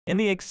In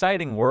the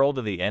exciting world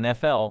of the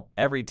NFL,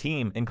 every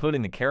team,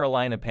 including the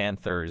Carolina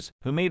Panthers,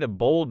 who made a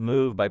bold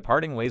move by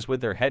parting ways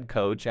with their head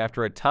coach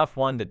after a tough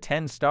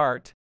 1-10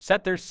 start,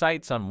 set their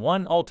sights on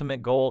one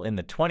ultimate goal in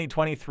the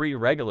 2023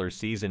 regular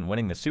season,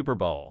 winning the Super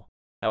Bowl.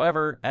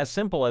 However, as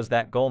simple as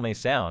that goal may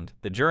sound,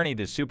 the journey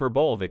to Super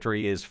Bowl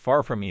victory is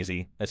far from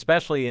easy,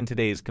 especially in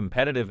today's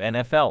competitive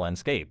NFL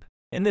landscape.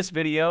 In this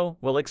video,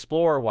 we'll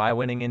explore why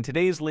winning in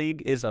today's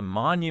league is a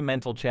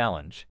monumental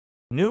challenge.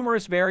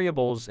 Numerous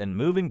variables and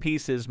moving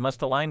pieces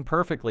must align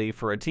perfectly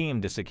for a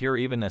team to secure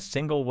even a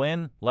single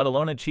win, let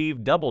alone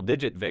achieve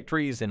double-digit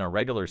victories in a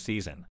regular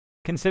season.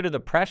 Consider the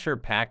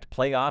pressure-packed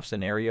playoff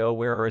scenario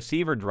where a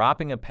receiver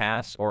dropping a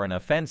pass or an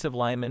offensive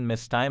lineman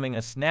mistiming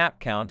a snap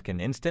count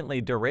can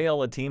instantly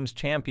derail a team's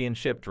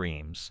championship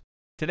dreams.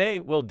 Today,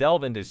 we'll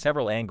delve into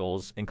several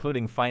angles,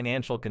 including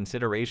financial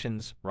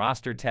considerations,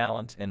 roster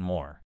talent, and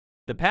more.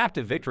 The path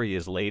to victory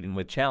is laden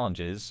with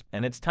challenges,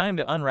 and it's time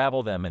to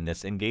unravel them in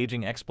this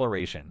engaging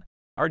exploration.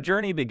 Our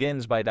journey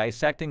begins by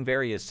dissecting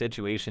various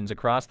situations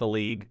across the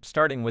league,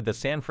 starting with the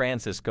San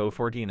Francisco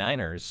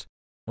 49ers.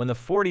 When the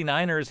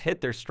 49ers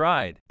hit their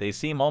stride, they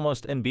seem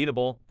almost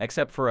unbeatable,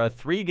 except for a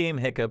 3-game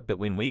hiccup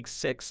between weeks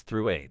 6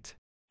 through 8.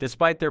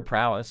 Despite their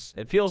prowess,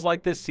 it feels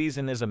like this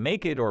season is a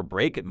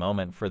make-it-or-break-it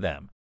moment for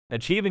them.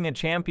 Achieving a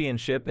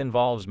championship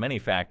involves many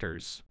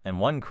factors, and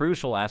one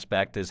crucial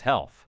aspect is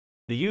health.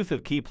 The youth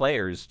of key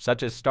players,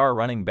 such as star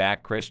running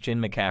back Christian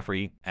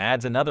McCaffrey,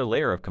 adds another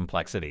layer of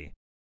complexity.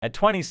 At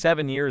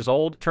 27 years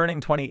old, turning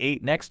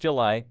 28 next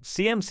July,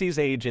 CMC's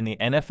age in the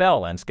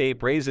NFL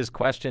landscape raises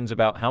questions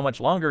about how much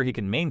longer he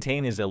can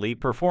maintain his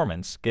elite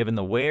performance, given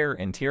the wear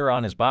and tear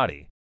on his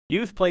body.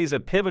 Youth plays a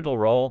pivotal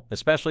role,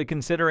 especially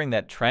considering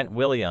that Trent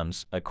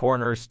Williams, a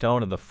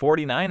cornerstone of the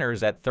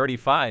 49ers at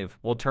 35,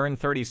 will turn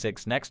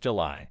 36 next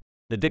July.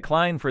 The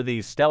decline for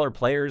these stellar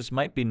players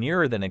might be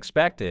nearer than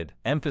expected,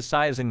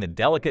 emphasizing the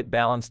delicate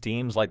balance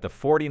teams like the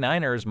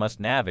 49ers must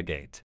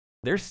navigate.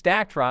 Their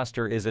stacked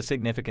roster is a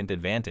significant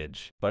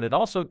advantage, but it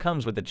also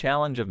comes with the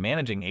challenge of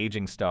managing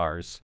aging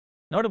stars.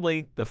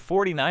 Notably, the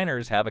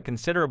 49ers have a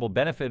considerable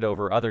benefit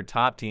over other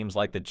top teams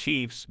like the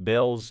Chiefs,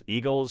 Bills,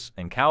 Eagles,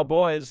 and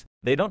Cowboys.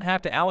 They don't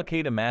have to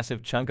allocate a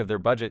massive chunk of their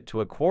budget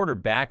to a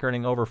quarterback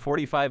earning over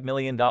 $45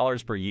 million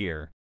per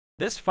year.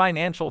 This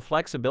financial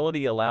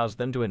flexibility allows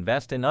them to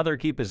invest in other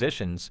key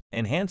positions,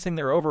 enhancing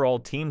their overall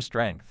team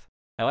strength.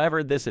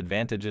 However, this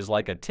advantage is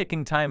like a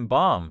ticking time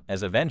bomb,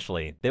 as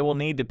eventually they will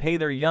need to pay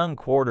their young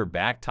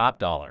quarterback top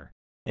dollar.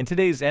 In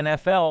today's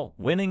NFL,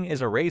 winning is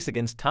a race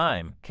against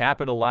time,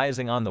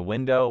 capitalizing on the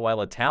window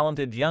while a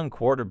talented young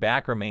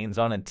quarterback remains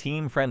on a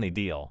team-friendly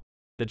deal.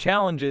 The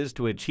challenge is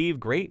to achieve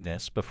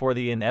greatness before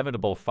the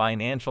inevitable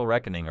financial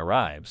reckoning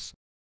arrives.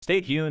 Stay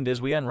tuned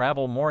as we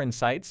unravel more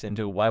insights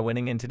into why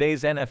winning in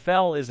today's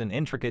NFL is an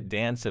intricate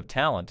dance of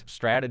talent,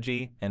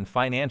 strategy, and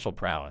financial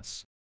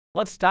prowess.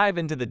 Let's dive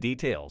into the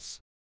details.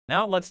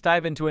 Now let's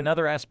dive into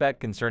another aspect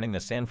concerning the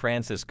San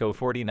Francisco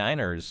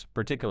 49ers,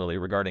 particularly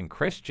regarding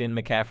Christian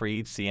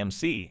McCaffrey,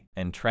 CMC,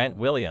 and Trent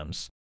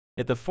Williams.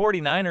 If the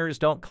 49ers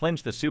don't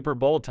clinch the Super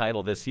Bowl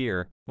title this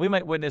year, we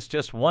might witness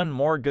just one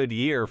more good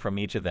year from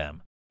each of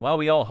them. While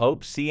we all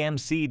hope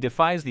CMC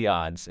defies the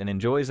odds and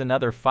enjoys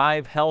another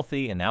 5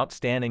 healthy and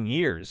outstanding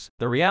years,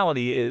 the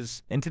reality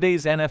is, in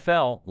today's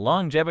NFL,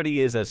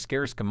 longevity is a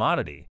scarce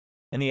commodity.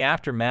 In the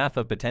aftermath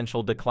of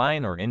potential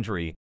decline or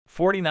injury,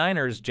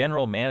 49ers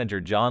general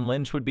manager John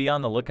Lynch would be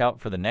on the lookout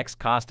for the next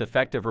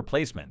cost-effective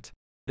replacement.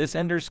 This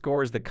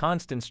underscores the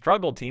constant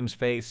struggle teams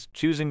face,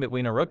 choosing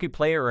between a rookie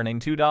player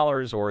earning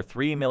 $2 or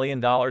 $3 million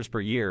per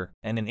year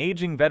and an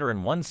aging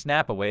veteran one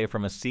snap away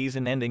from a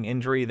season-ending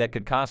injury that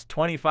could cost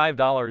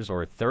 $25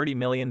 or $30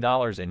 million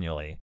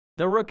annually.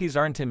 Though rookies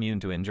aren't immune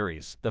to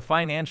injuries, the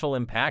financial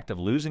impact of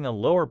losing a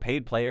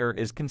lower-paid player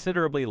is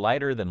considerably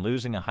lighter than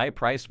losing a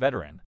high-priced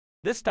veteran.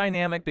 This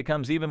dynamic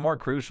becomes even more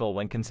crucial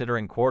when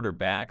considering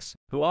quarterbacks,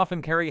 who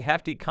often carry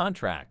hefty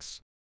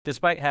contracts.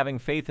 Despite having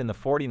faith in the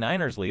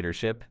 49ers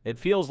leadership, it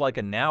feels like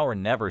a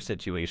now-or-never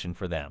situation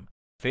for them.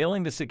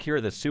 Failing to secure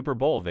the Super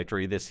Bowl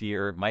victory this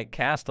year might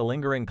cast a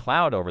lingering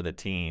cloud over the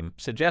team,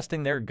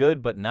 suggesting they're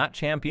good but not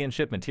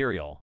championship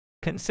material.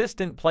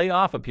 Consistent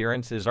playoff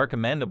appearances are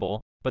commendable,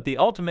 but the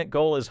ultimate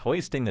goal is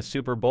hoisting the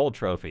Super Bowl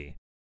trophy.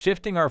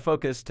 Shifting our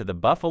focus to the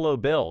Buffalo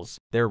Bills,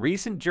 their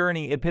recent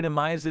journey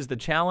epitomizes the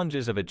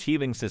challenges of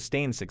achieving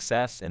sustained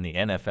success in the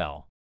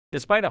NFL.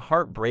 Despite a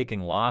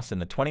heartbreaking loss in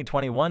the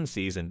 2021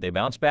 season, they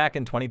bounced back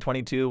in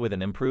 2022 with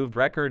an improved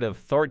record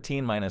of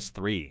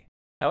 13-3.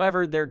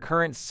 However, their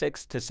current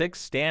 6-6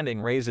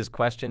 standing raises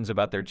questions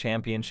about their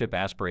championship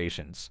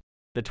aspirations.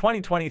 The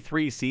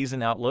 2023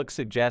 season outlook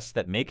suggests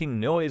that making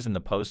noise in the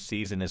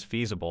postseason is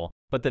feasible,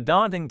 but the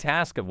daunting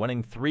task of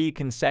winning 3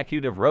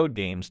 consecutive road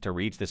games to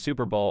reach the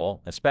Super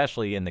Bowl,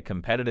 especially in the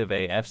competitive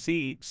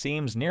AFC,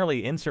 seems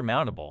nearly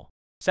insurmountable.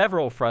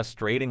 Several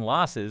frustrating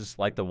losses,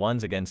 like the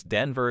ones against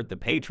Denver, the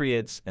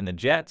Patriots, and the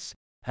Jets,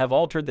 have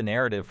altered the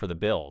narrative for the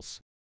Bills.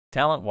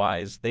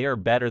 Talent-wise, they are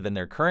better than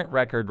their current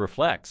record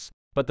reflects,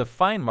 but the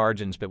fine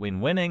margins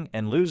between winning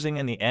and losing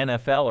in the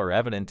NFL are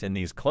evident in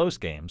these close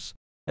games.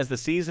 As the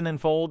season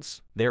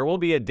unfolds, there will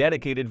be a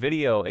dedicated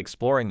video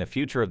exploring the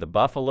future of the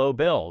Buffalo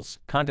Bills,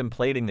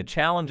 contemplating the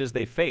challenges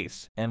they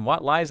face and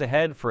what lies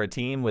ahead for a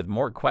team with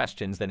more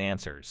questions than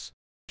answers.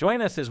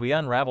 Join us as we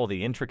unravel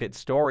the intricate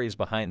stories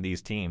behind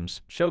these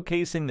teams,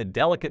 showcasing the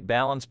delicate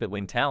balance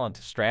between talent,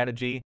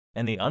 strategy,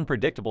 and the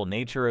unpredictable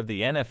nature of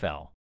the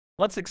NFL.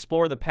 Let's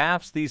explore the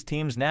paths these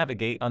teams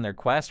navigate on their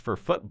quest for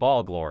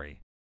football glory.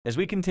 As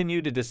we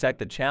continue to dissect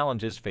the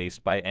challenges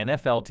faced by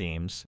NFL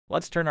teams,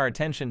 let's turn our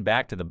attention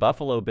back to the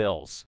Buffalo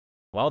Bills.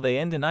 While they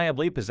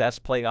undeniably possess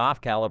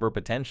playoff-caliber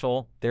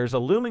potential, there's a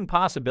looming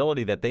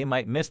possibility that they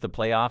might miss the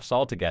playoffs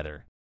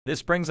altogether.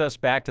 This brings us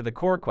back to the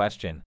core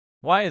question: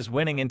 why is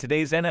winning in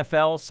today's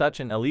NFL such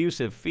an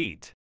elusive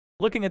feat?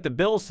 Looking at the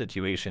Bills'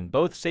 situation,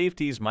 both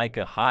safeties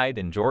Micah Hyde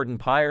and Jordan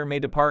Poyer may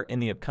depart in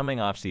the upcoming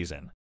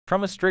offseason.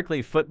 From a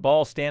strictly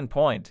football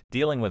standpoint,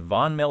 dealing with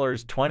Von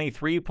Miller's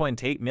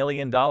 $23.8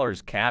 million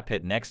cap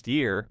hit next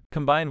year,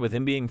 combined with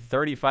him being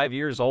 35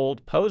 years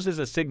old, poses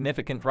a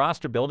significant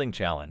roster-building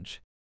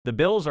challenge. The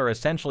Bills are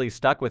essentially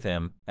stuck with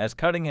him, as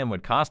cutting him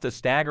would cost a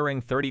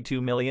staggering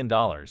 $32 million.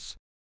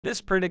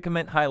 This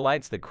predicament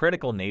highlights the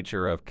critical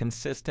nature of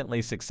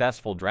consistently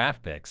successful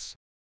draft picks.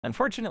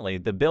 Unfortunately,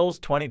 the Bills'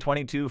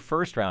 2022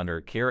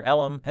 first-rounder Ka'ir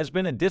Elam has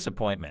been a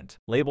disappointment,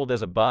 labeled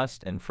as a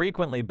bust and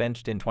frequently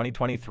benched in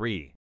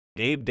 2023.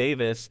 Gabe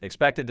Davis,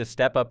 expected to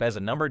step up as a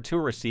number 2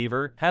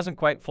 receiver, hasn't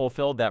quite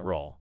fulfilled that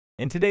role.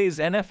 In today's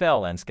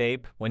NFL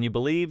landscape, when you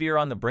believe you're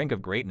on the brink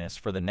of greatness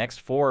for the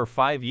next 4 or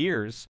 5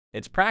 years,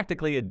 it's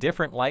practically a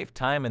different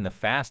lifetime in the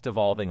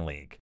fast-evolving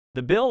league.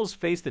 The Bills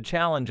face the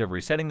challenge of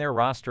resetting their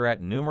roster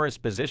at numerous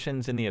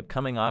positions in the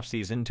upcoming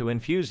offseason to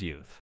infuse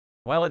youth.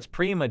 While it's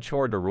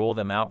premature to rule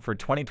them out for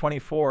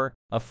 2024,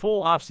 a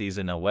full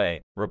offseason away,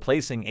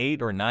 replacing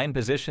 8 or 9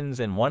 positions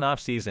in one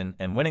offseason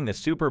and winning the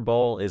Super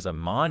Bowl is a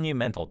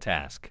monumental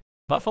task.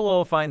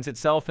 Buffalo finds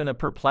itself in a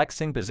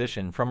perplexing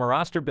position from a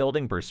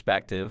roster-building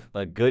perspective,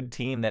 a good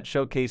team that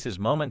showcases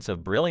moments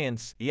of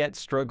brilliance yet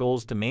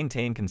struggles to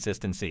maintain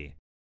consistency.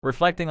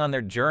 Reflecting on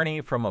their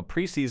journey from a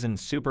preseason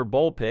Super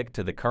Bowl pick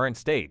to the current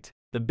state,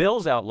 the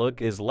Bills'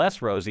 outlook is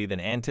less rosy than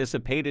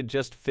anticipated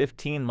just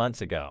 15 months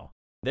ago.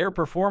 Their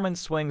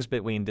performance swings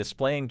between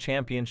displaying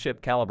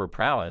championship-caliber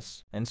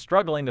prowess and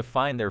struggling to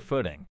find their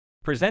footing,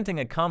 presenting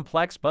a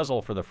complex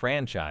puzzle for the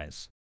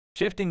franchise.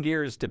 Shifting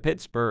gears to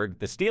Pittsburgh,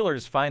 the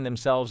Steelers find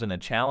themselves in a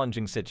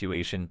challenging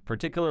situation,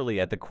 particularly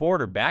at the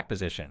quarterback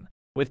position.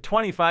 With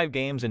 25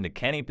 games into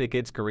Kenny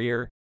Pickett's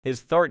career,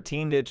 his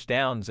 13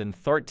 touchdowns and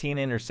 13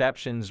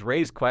 interceptions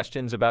raise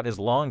questions about his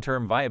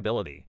long-term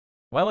viability.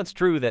 While it's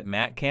true that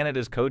Matt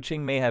Canada's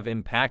coaching may have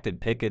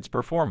impacted Pickett's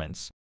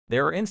performance,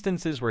 there are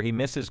instances where he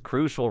misses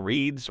crucial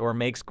reads or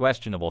makes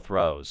questionable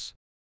throws.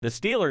 The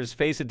Steelers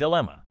face a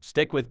dilemma: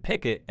 stick with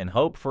Pickett and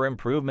hope for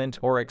improvement,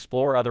 or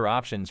explore other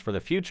options for the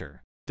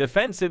future.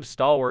 Defensive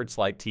stalwarts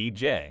like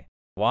T.J.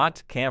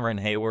 Watt, Cameron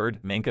Hayward,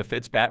 Minkah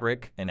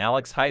Fitzpatrick, and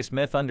Alex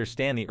Highsmith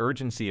understand the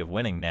urgency of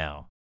winning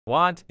now.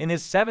 Watt, in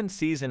his 7th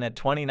season at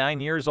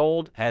 29 years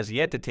old, has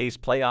yet to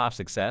taste playoff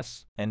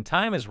success, and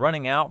time is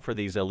running out for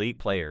these elite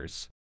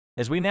players.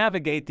 As we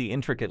navigate the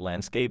intricate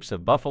landscapes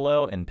of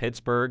Buffalo and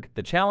Pittsburgh,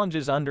 the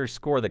challenges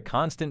underscore the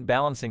constant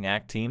balancing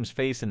act teams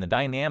face in the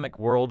dynamic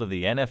world of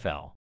the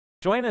NFL.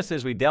 Join us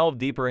as we delve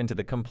deeper into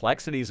the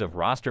complexities of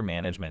roster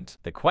management,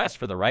 the quest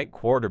for the right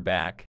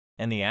quarterback,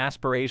 and the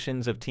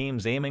aspirations of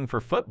teams aiming for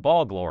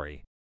football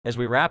glory. As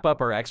we wrap up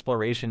our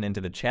exploration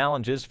into the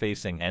challenges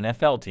facing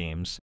NFL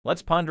teams,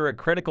 let's ponder a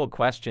critical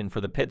question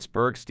for the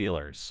Pittsburgh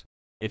Steelers.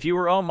 If you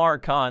were Omar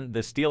Khan,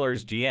 the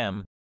Steelers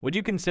GM, would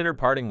you consider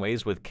parting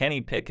ways with Kenny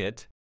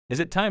Pickett?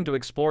 Is it time to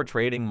explore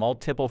trading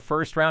multiple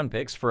first-round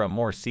picks for a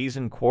more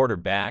seasoned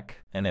quarterback?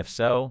 And if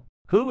so,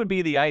 who would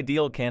be the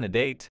ideal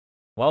candidate?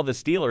 While the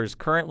Steelers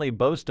currently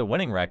boast a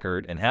winning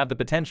record and have the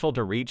potential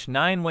to reach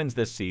 9 wins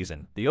this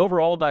season, the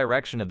overall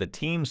direction of the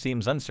team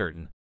seems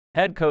uncertain.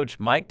 Head coach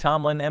Mike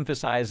Tomlin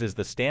emphasizes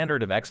the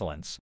standard of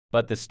excellence,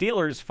 but the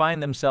Steelers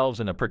find themselves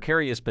in a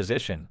precarious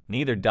position,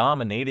 neither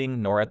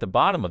dominating nor at the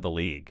bottom of the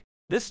league.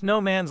 This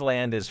no-man's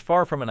land is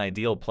far from an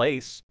ideal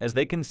place, as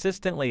they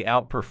consistently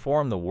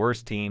outperform the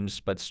worst teams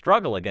but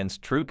struggle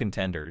against true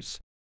contenders.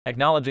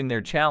 Acknowledging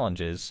their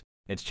challenges,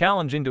 it's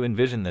challenging to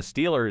envision the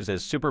Steelers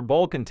as Super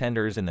Bowl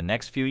contenders in the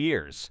next few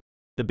years.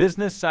 The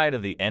business side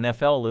of the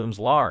NFL looms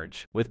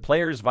large, with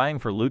players vying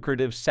for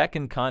lucrative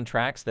second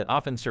contracts that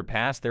often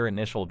surpass their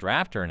initial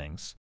draft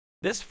earnings.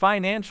 This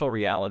financial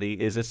reality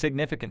is a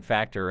significant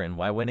factor in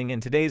why winning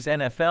in today's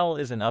NFL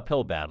is an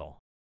uphill battle.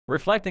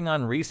 Reflecting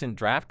on recent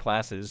draft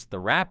classes, the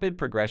rapid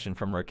progression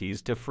from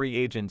rookies to free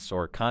agents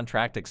or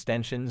contract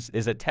extensions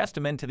is a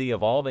testament to the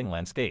evolving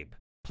landscape.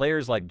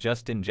 Players like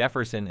Justin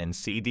Jefferson and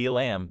C.D.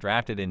 Lamb,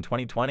 drafted in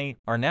 2020,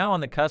 are now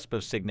on the cusp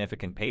of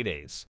significant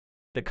paydays.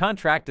 The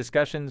contract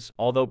discussions,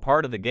 although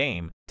part of the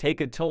game, take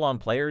a toll on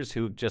players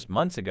who, just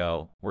months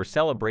ago, were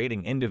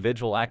celebrating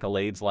individual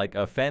accolades like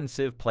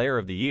Offensive Player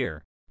of the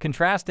Year.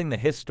 Contrasting the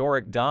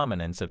historic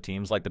dominance of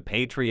teams like the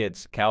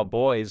Patriots,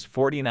 Cowboys,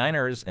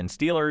 49ers, and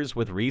Steelers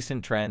with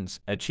recent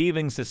trends,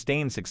 achieving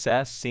sustained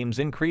success seems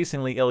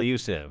increasingly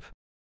elusive.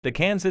 The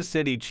Kansas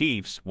City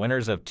Chiefs,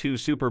 winners of 2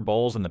 Super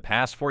Bowls in the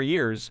past 4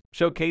 years,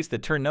 showcase the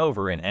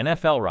turnover in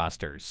NFL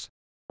rosters.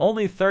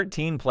 Only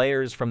 13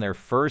 players from their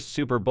first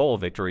Super Bowl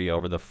victory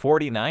over the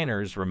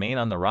 49ers remain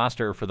on the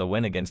roster for the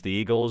win against the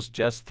Eagles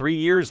just 3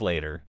 years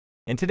later.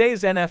 In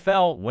today's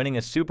NFL, winning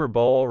a Super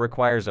Bowl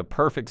requires a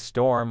perfect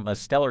storm, a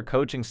stellar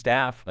coaching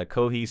staff, a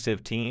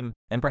cohesive team,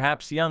 and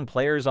perhaps young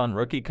players on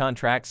rookie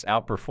contracts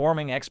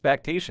outperforming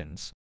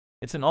expectations.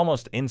 It's an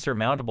almost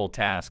insurmountable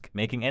task,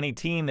 making any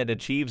team that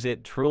achieves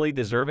it truly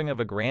deserving of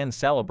a grand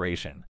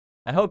celebration.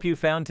 I hope you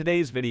found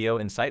today's video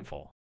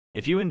insightful.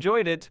 If you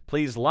enjoyed it,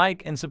 please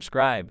like and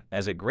subscribe,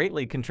 as it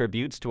greatly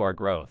contributes to our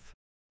growth.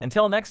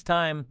 Until next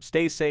time,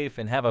 stay safe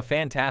and have a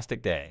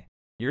fantastic day.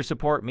 Your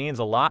support means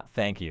a lot,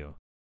 thank you.